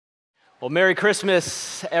Well, Merry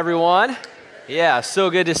Christmas, everyone. Yeah,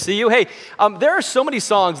 so good to see you. Hey, there are so many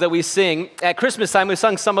songs that we sing at Christmas time. We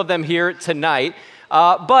sung some of them here tonight.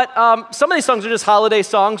 But some of these songs are just holiday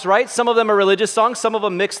songs, right? Some of them are religious songs. Some of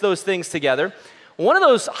them mix those things together. One of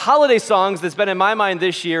those holiday songs that's been in my mind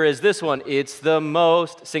this year is this one. It's the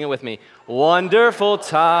most, sing it with me, wonderful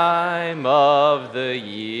time of the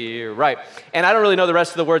year. Right. And I don't really know the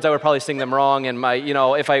rest of the words. I would probably sing them wrong. And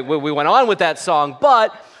if we went on with that song,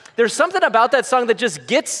 but there's something about that song that just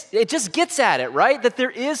gets at it, right? That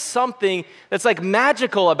there is something that's like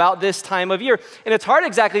magical about this time of year. And it's hard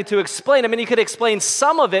exactly to explain. I mean, you could explain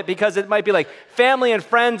some of it because it might be like family and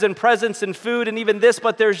friends and presents and food and even this,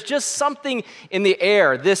 but there's just something in the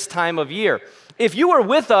air this time of year. If you were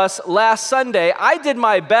with us last Sunday, I did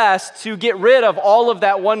my best to get rid of all of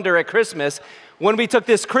that wonder at Christmas when we took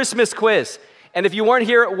this Christmas quiz. And if you weren't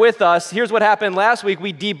here with us, here's what happened last week.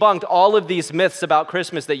 We debunked all of these myths about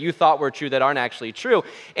Christmas that you thought were true that aren't actually true.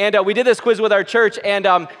 And we did this quiz with our church, and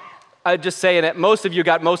I'm just saying that most of you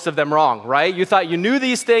got most of them wrong, right? You thought you knew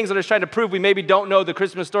these things, and I was trying to prove we maybe don't know the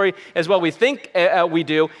Christmas story as well we think we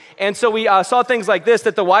do. And so we saw things like this,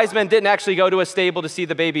 that the wise men didn't actually go to a stable to see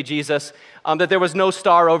the baby Jesus, that there was no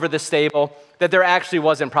star over the stable, that there actually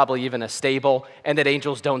wasn't probably even a stable, and that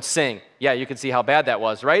angels don't sing. Yeah, you can see how bad that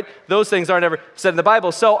was, right? Those things aren't ever said in the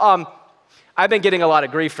Bible. So I've been getting a lot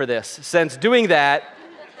of grief for this. Since doing that,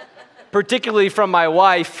 particularly from my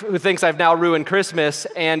wife, who thinks I've now ruined Christmas,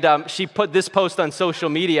 and she put this post on social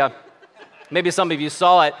media. Maybe some of you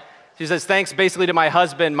saw it. She says, thanks basically to my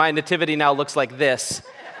husband, my nativity now looks like this.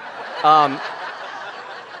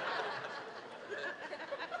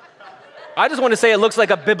 I just want to say it looks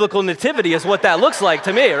like a biblical nativity is what that looks like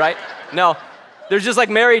to me, right? No, there's just like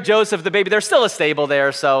Mary, Joseph, the baby. There's still a stable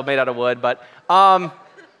there, so made out of wood, but I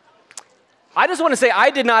just want to say I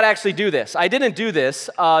did not actually do this. I didn't do this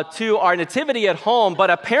to our nativity at home, but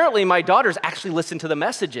apparently my daughters actually listened to the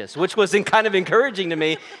messages, which was kind of encouraging to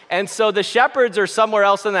me. And so the shepherds are somewhere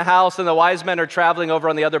else in the house, and the wise men are traveling over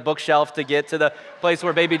on the other bookshelf to get to the place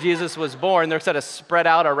where baby Jesus was born. They're sort of spread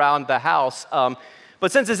out around the house.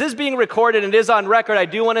 But since this is being recorded and it is on record, I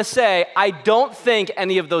do want to say I don't think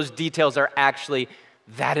any of those details are actually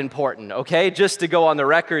that important, okay? Just to go on the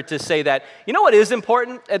record to say that, you know what is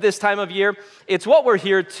important at this time of year? It's what we're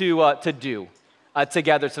here to do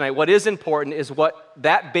together tonight. What is important is what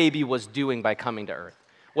that baby was doing by coming to earth.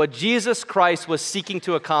 What Jesus Christ was seeking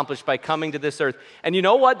to accomplish by coming to this earth. And you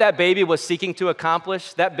know what that baby was seeking to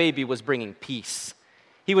accomplish? That baby was bringing peace.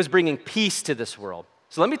 He was bringing peace to this world.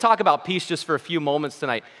 So let me talk about peace just for a few moments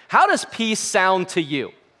tonight. How does peace sound to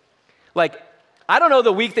you? Like, I don't know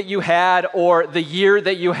the week that you had or the year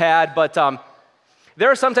that you had, but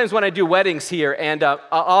there are sometimes when I do weddings here, and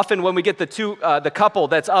often when we get the couple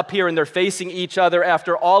that's up here and they're facing each other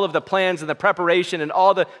after all of the plans and the preparation and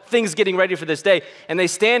all the things getting ready for this day, and they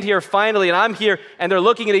stand here finally, and I'm here, and they're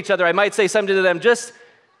looking at each other, I might say something to them, just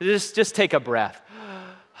take a breath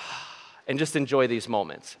and just enjoy these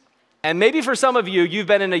moments. And maybe for some of you, you've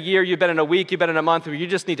been in a year, you've been in a week, you've been in a month, where you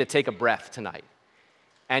just need to take a breath tonight.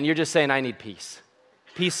 And you're just saying, I need peace.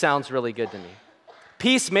 Peace sounds really good to me.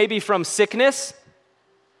 Peace maybe from sickness.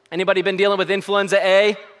 Anybody been dealing with influenza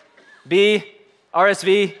A, B,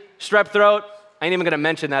 RSV, strep throat? I ain't even going to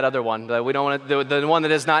mention that other one. We don't want to, the one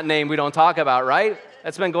that is not named, we don't talk about, right?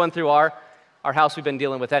 That's been going through our house. We've been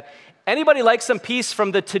dealing with that. Anybody like some peace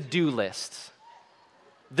from the to-do lists,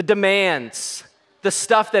 the demands, the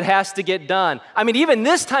stuff that has to get done? I mean, even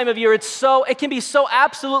this time of year, it can be so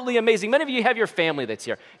absolutely amazing. Many of you have your family that's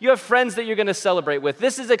here. You have friends that you're going to celebrate with.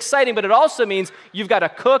 This is exciting, but it also means you've got to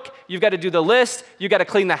cook, you've got to do the list, you've got to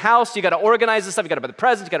clean the house, you've got to organize the stuff, you've got to buy the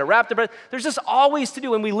presents, you've got to wrap the presents. There's just always to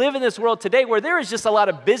do, and we live in this world today where there is just a lot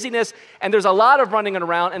of busyness, and there's a lot of running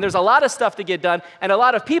around, and there's a lot of stuff to get done, and a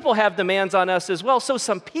lot of people have demands on us as well. So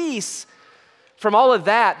some peace from all of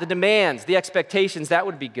that, the demands, the expectations, that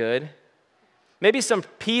would be good. Maybe some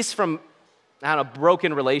peace from, I don't know,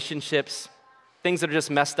 broken relationships, things that are just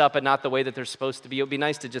messed up and not the way that they're supposed to be. It would be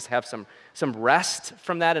nice to just have some rest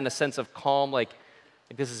from that and a sense of calm, like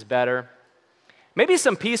this is better. Maybe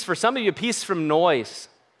some peace for some of you, peace from noise.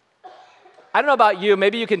 I don't know about you,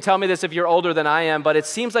 maybe you can tell me this if you're older than I am, but it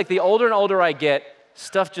seems like the older and older I get,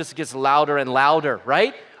 stuff just gets louder and louder,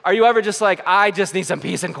 right? Are you ever just like, I just need some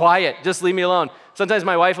peace and quiet, just leave me alone? Sometimes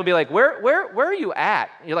my wife will be like, where are you at?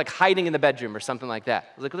 You're like hiding in the bedroom or something like that. I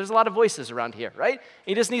was like, well, there's a lot of voices around here, right? And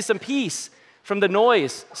you just need some peace from the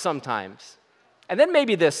noise sometimes. And then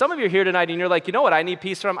maybe this, some of you are here tonight and you're like, you know what I need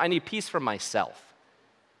peace from? I need peace from myself.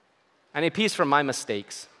 I need peace from my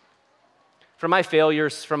mistakes, from my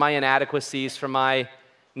failures, from my inadequacies, from my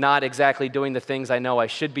not exactly doing the things I know I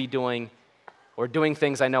should be doing or doing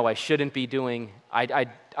things I know I shouldn't be doing.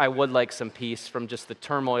 I would like some peace from just the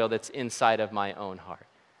turmoil that's inside of my own heart.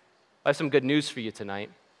 I have some good news for you tonight.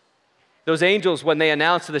 Those angels, when they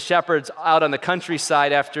announced to the shepherds out on the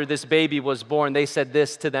countryside after this baby was born, they said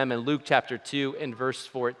this to them in Luke chapter 2 and verse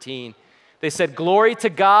 14. They said, "Glory to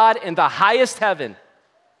God in the highest heaven."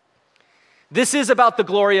 This is about the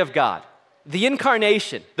glory of God. The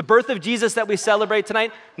incarnation, the birth of Jesus that we celebrate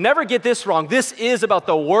tonight, never get this wrong. This is about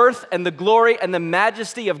the worth and the glory and the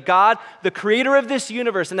majesty of God, the creator of this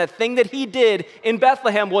universe. And that thing that he did in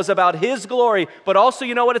Bethlehem was about his glory. But also,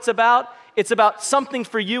 you know what it's about? It's about something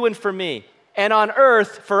for you and for me. And on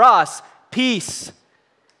earth, for us, peace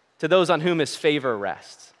to those on whom his favor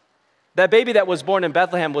rests. That baby that was born in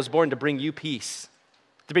Bethlehem was born to bring you peace,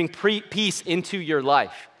 to bring peace into your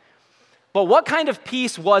life. But what kind of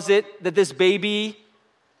peace was it that this baby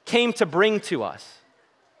came to bring to us?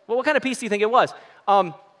 Well, what kind of peace do you think it was?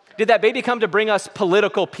 Did that baby come to bring us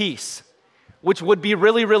political peace? Which would be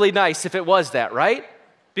really, really nice if it was that, right?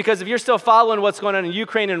 Because if you're still following what's going on in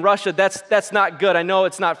Ukraine and Russia, that's not good. I know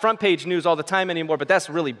it's not front page news all the time anymore, but that's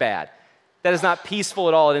really bad. That is not peaceful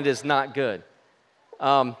at all, and it is not good.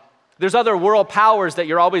 There's other world powers that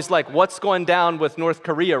you're always like, what's going down with North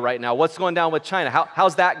Korea right now? What's going down with China?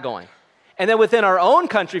 How's that going? And then within our own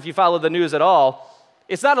country, if you follow the news at all,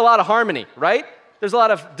 it's not a lot of harmony, right? There's a lot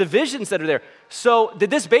of divisions that are there. So did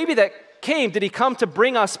this baby that came, did he come to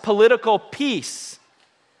bring us political peace?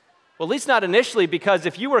 Well, at least not initially, because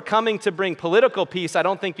if you were coming to bring political peace, I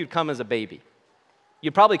don't think you'd come as a baby.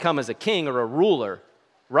 You'd probably come as a king or a ruler,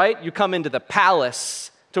 right? You come into the palace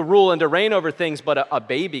to rule and to reign over things, but a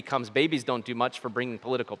baby comes. Babies don't do much for bringing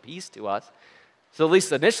political peace to us. So at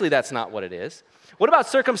least initially, that's not what it is. What about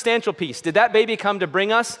circumstantial peace? Did that baby come to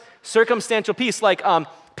bring us circumstantial peace, like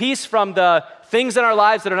peace from the things in our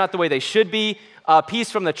lives that are not the way they should be,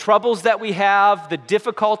 peace from the troubles that we have, the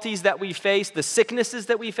difficulties that we face, the sicknesses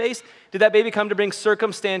that we face? Did that baby come to bring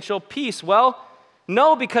circumstantial peace? Well,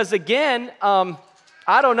 no, because again,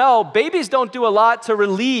 I don't know, babies don't do a lot to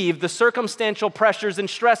relieve the circumstantial pressures and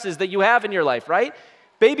stresses that you have in your life, right?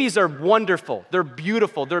 Babies are wonderful. They're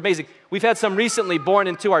beautiful. They're amazing. We've had some recently born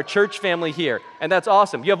into our church family here, and that's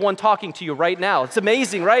awesome. You have one talking to you right now. It's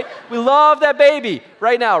amazing, right? We love that baby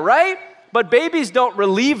right now, right? But babies don't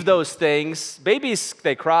relieve those things. Babies,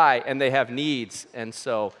 they cry, and they have needs. And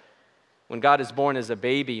so when God is born as a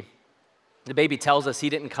baby, the baby tells us he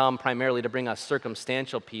didn't come primarily to bring us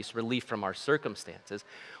circumstantial peace, relief from our circumstances.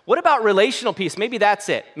 What about relational peace? Maybe that's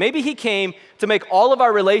it. Maybe he came to make all of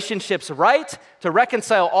our relationships right, to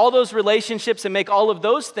reconcile all those relationships and make all of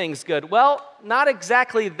those things good. Well, not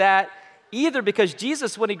exactly that either, because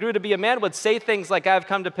Jesus, when he grew to be a man, would say things like, I've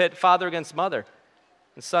come to pit father against mother,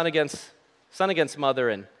 and son against mother,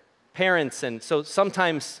 and parents. And so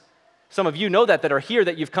sometimes some of you know that are here,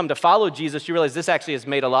 that you've come to follow Jesus. You realize this actually has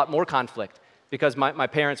made a lot more conflict, because my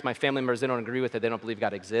parents, my family members, they don't agree with it. They don't believe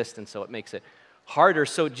God exists, and so it makes it harder.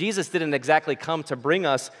 So Jesus didn't exactly come to bring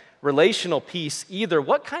us relational peace either.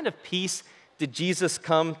 What kind of peace did Jesus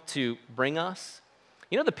come to bring us?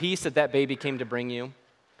 You know, the peace that that baby came to bring you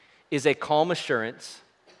is a calm assurance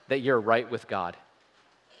that you're right with God.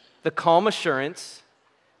 The calm assurance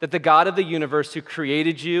that the God of the universe, who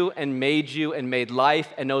created you and made life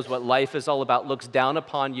and knows what life is all about, looks down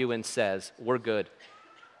upon you and says, we're good.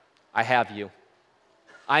 I have you.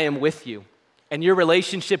 I am with you. And your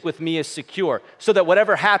relationship with me is secure, so that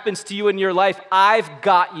whatever happens to you in your life, I've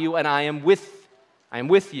got you and I am with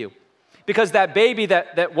you. Because that baby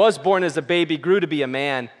that was born as a baby grew to be a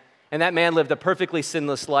man, and that man lived a perfectly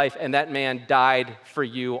sinless life, and that man died for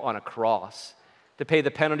you on a cross to pay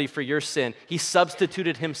the penalty for your sin. He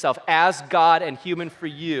substituted himself as God and human for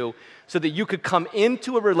you, so that you could come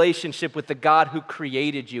into a relationship with the God who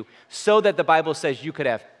created you, so that the Bible says you could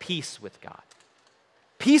have peace with God.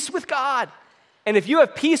 Peace with God. And if you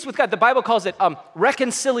have peace with God, the Bible calls it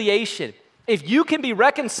reconciliation. If you can be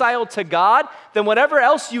reconciled to God, then whatever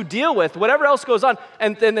else you deal with, whatever else goes on,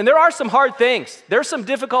 and there are some hard things. There are some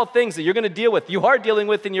difficult things that you're going to deal with, you are dealing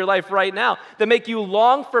with in your life right now, that make you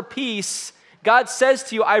long for peace. God says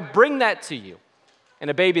to you, I bring that to you. And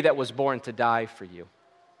a baby that was born to die for you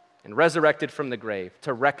and resurrected from the grave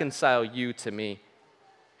to reconcile you to me.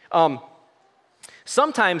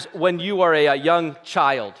 Sometimes when you are a young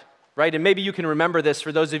child, right? And maybe you can remember this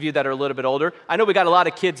for those of you that are a little bit older. I know we got a lot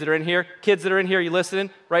of kids that are in here. Kids that are in here, are you listening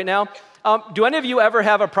right now? Do any of you ever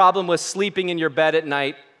have a problem with sleeping in your bed at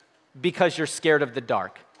night because you're scared of the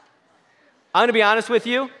dark? I'm going to be honest with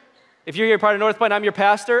you. If you're here part of NorthPoint, I'm your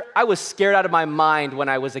pastor. I was scared out of my mind when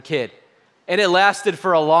I was a kid. And it lasted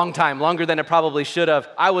for a long time, longer than it probably should have.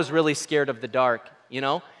 I was really scared of the dark, you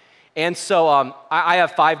know? And so I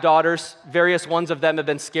have 5 daughters. Various ones of them have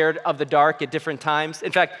been scared of the dark at different times.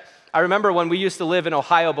 In fact, I remember when we used to live in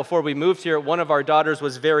Ohio before we moved here, one of our daughters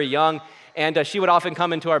was very young, and she would often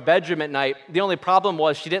come into our bedroom at night. The only problem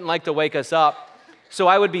was she didn't like to wake us up. So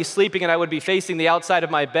I would be sleeping, and I would be facing the outside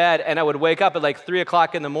of my bed, and I would wake up at like 3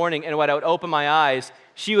 o'clock in the morning, and when I would open my eyes,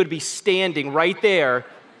 she would be standing right there,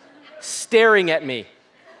 staring at me.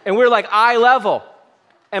 And we're like eye level.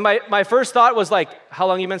 And my first thought was like, how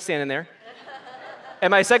long have you been standing there? And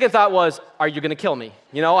my second thought was, are you going to kill me?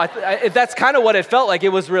 You know, that's kind of what it felt like. It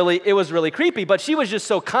was really creepy. But she was just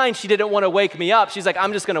so kind. She didn't want to wake me up. She's like,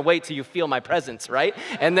 I'm just going to wait till you feel my presence, right?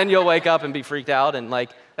 And then you'll wake up and be freaked out, and like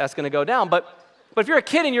that's going to go down. But if you're a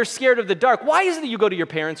kid and you're scared of the dark, why is it that you go to your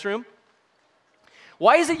parents' room?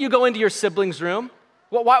 Why is it you go into your siblings' room?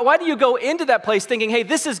 Why do you go into that place thinking, hey,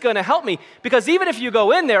 this is going to help me? Because even if you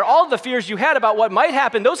go in there, all the fears you had about what might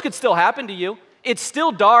happen, those could still happen to you. It's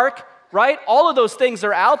still dark, right? All of those things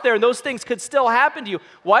are out there, and those things could still happen to you.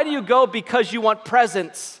 Why do you go? Because you want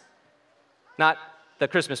presents. Not the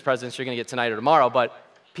Christmas presents you're going to get tonight or tomorrow, but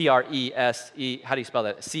P-R-E-S-E, how do you spell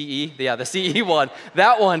that? C-E? Yeah, the C-E one.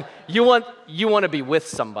 That one, you want to be with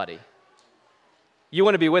somebody. You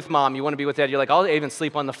want to be with mom, you want to be with dad. You're like, I'll even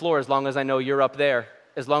sleep on the floor as long as I know you're up there,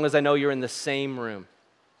 as long as I know you're in the same room.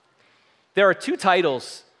 There are 2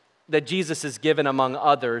 titles that Jesus is given among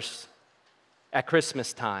others at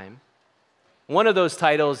Christmas time. One of those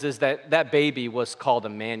titles is that baby was called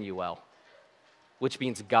Emmanuel, which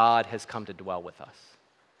means God has come to dwell with us.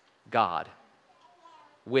 God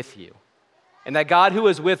with you. And that God who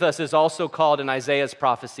is with us is also called in Isaiah's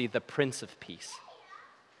prophecy the Prince of Peace.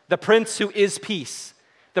 The Prince who is peace.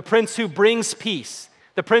 The Prince who brings peace.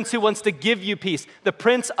 The Prince who wants to give you peace. The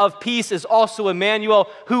Prince of Peace is also Emmanuel,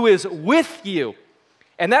 who is with you.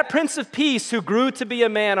 And that Prince of Peace, who grew to be a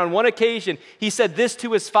man, on one occasion, he said this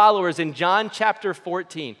to his followers in John chapter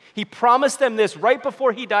 14. He promised them this right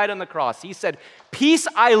before he died on the cross. He said, peace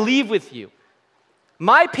I leave with you.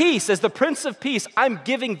 My peace, as the Prince of Peace, I'm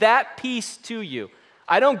giving that peace to you.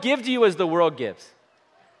 I don't give to you as the world gives.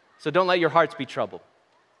 So don't let your hearts be troubled.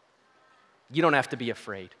 You don't have to be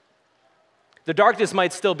afraid. The darkness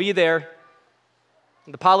might still be there.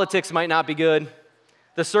 The politics might not be good.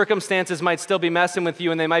 The circumstances might still be messing with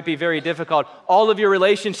you, and they might be very difficult. All of your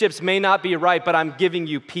relationships may not be right, but I'm giving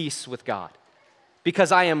you peace with God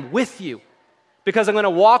because I am with you, because I'm going to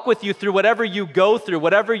walk with you through whatever you go through,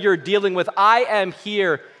 whatever you're dealing with. I am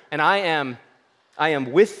here, and I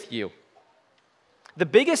am with you. The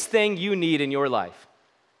biggest thing you need in your life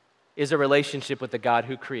is a relationship with the God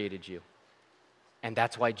who created you. And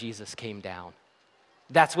that's why Jesus came down.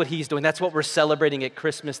 That's what he's doing. That's what we're celebrating at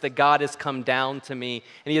Christmas, that God has come down to me,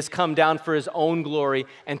 and he has come down for his own glory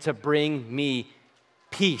and to bring me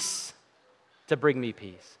peace. To bring me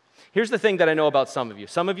peace. Here's the thing that I know about some of you.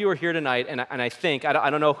 Some of you are here tonight, and I think,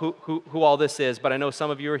 I don't know who all this is, but I know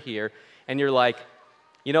some of you are here, and you're like,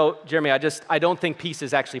 you know, Jeremy, I don't think peace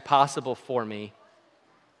is actually possible for me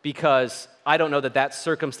because I don't know that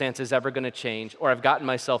circumstance is ever going to change, or I've gotten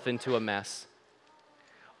myself into a mess.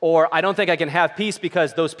 Or I don't think I can have peace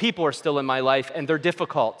because those people are still in my life and they're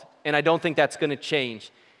difficult, and I don't think that's going to change.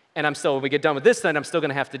 And when we get done with this, then I'm still going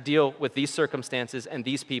to have to deal with these circumstances and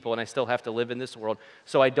these people, and I still have to live in this world,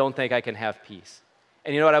 so I don't think I can have peace.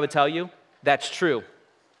 And you know what I would tell you? That's true.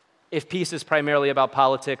 If peace is primarily about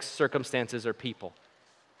politics, circumstances, or people.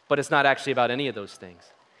 But it's not actually about any of those things.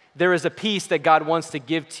 There is a peace that God wants to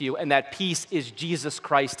give to you, and that peace is Jesus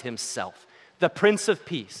Christ himself, the Prince of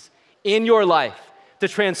Peace, in your life, to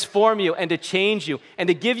transform you and to change you and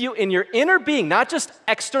to give you in your inner being, not just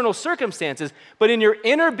external circumstances, but in your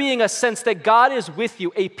inner being a sense that God is with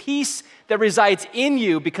you, a peace that resides in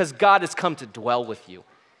you because God has come to dwell with you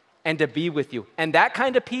and to be with you. And that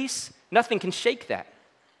kind of peace, nothing can shake that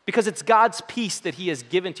because it's God's peace that he has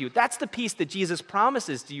given to you. That's the peace that Jesus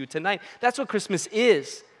promises to you tonight. That's what Christmas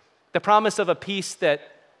is, the promise of a peace that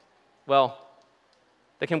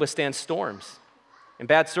can withstand storms and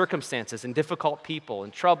bad circumstances and difficult people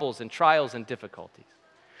and troubles and trials and difficulties.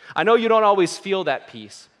 I know you don't always feel that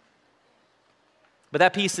peace, but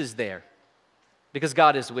that peace is there because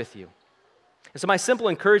God is with you. And so my simple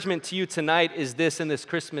encouragement to you tonight is this in this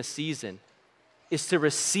Christmas season, is to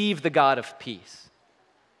receive the God of peace.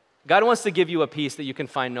 God wants to give you a peace that you can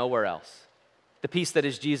find nowhere else, the peace that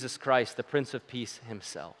is Jesus Christ, the Prince of Peace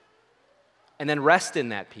himself. And then rest in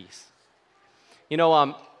that peace. You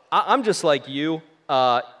know, I'm just like you.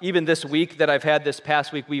 Even this week that I've had this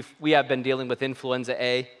past week, we have been dealing with influenza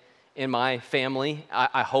A in my family.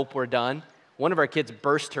 I hope we're done. One of our kids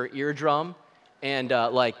burst her eardrum, And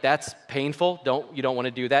like, that's painful. You don't want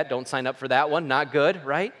to do that. Don't sign up for that one. Not good,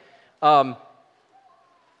 right?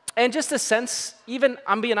 And just a sense, even,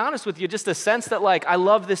 I'm being honest with you, just a sense that like, I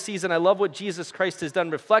love this season. I love what Jesus Christ has done,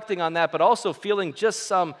 reflecting on that, but also feeling just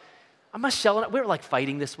some, I'm a shell. We were like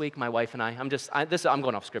fighting this week, my wife and I. I'm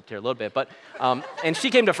going off script here a little bit, but, and she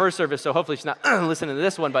came to first service, so hopefully she's not listening to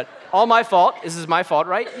this one, but all my fault. This is my fault,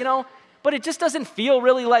 right? You know, but it just doesn't feel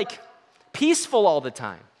really like peaceful all the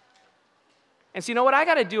time. And so you know what I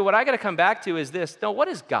got to do, what I got to come back to is this. No, what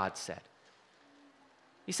has God said?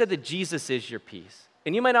 He said that Jesus is your peace.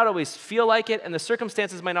 And you might not always feel like it, and the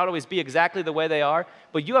circumstances might not always be exactly the way they are,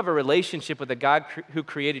 but you have a relationship with the God who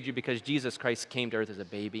created you because Jesus Christ came to earth as a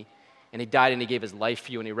baby, and he died and he gave his life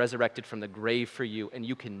for you, and he resurrected from the grave for you, and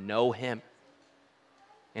you can know him.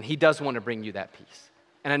 And he does want to bring you that peace.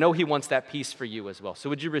 And I know he wants that peace for you as well. So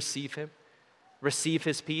would you receive him? Receive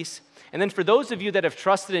his peace? And then for those of you that have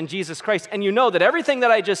trusted in Jesus Christ, and you know that everything that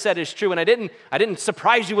I just said is true, and I didn't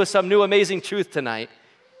surprise you with some new amazing truth tonight,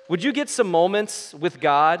 would you get some moments with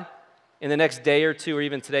God in the next day or two or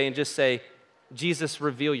even today and just say, Jesus,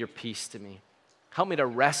 reveal your peace to me. Help me to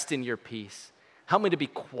rest in your peace. Help me to be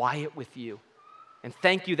quiet with you. And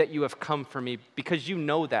thank you that you have come for me because you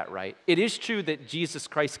know that, right? It is true that Jesus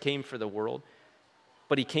Christ came for the world,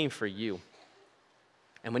 but he came for you.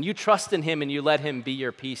 And when you trust in him and you let him be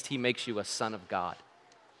your peace, he makes you a son of God.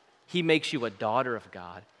 He makes you a daughter of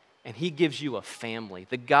God, and he gives you a family.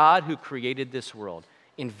 The God who created this world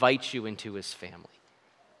invites you into his family,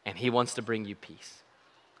 and he wants to bring you peace.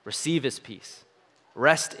 Receive his peace.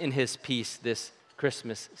 Rest in his peace this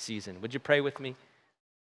Christmas season. Would you pray with me?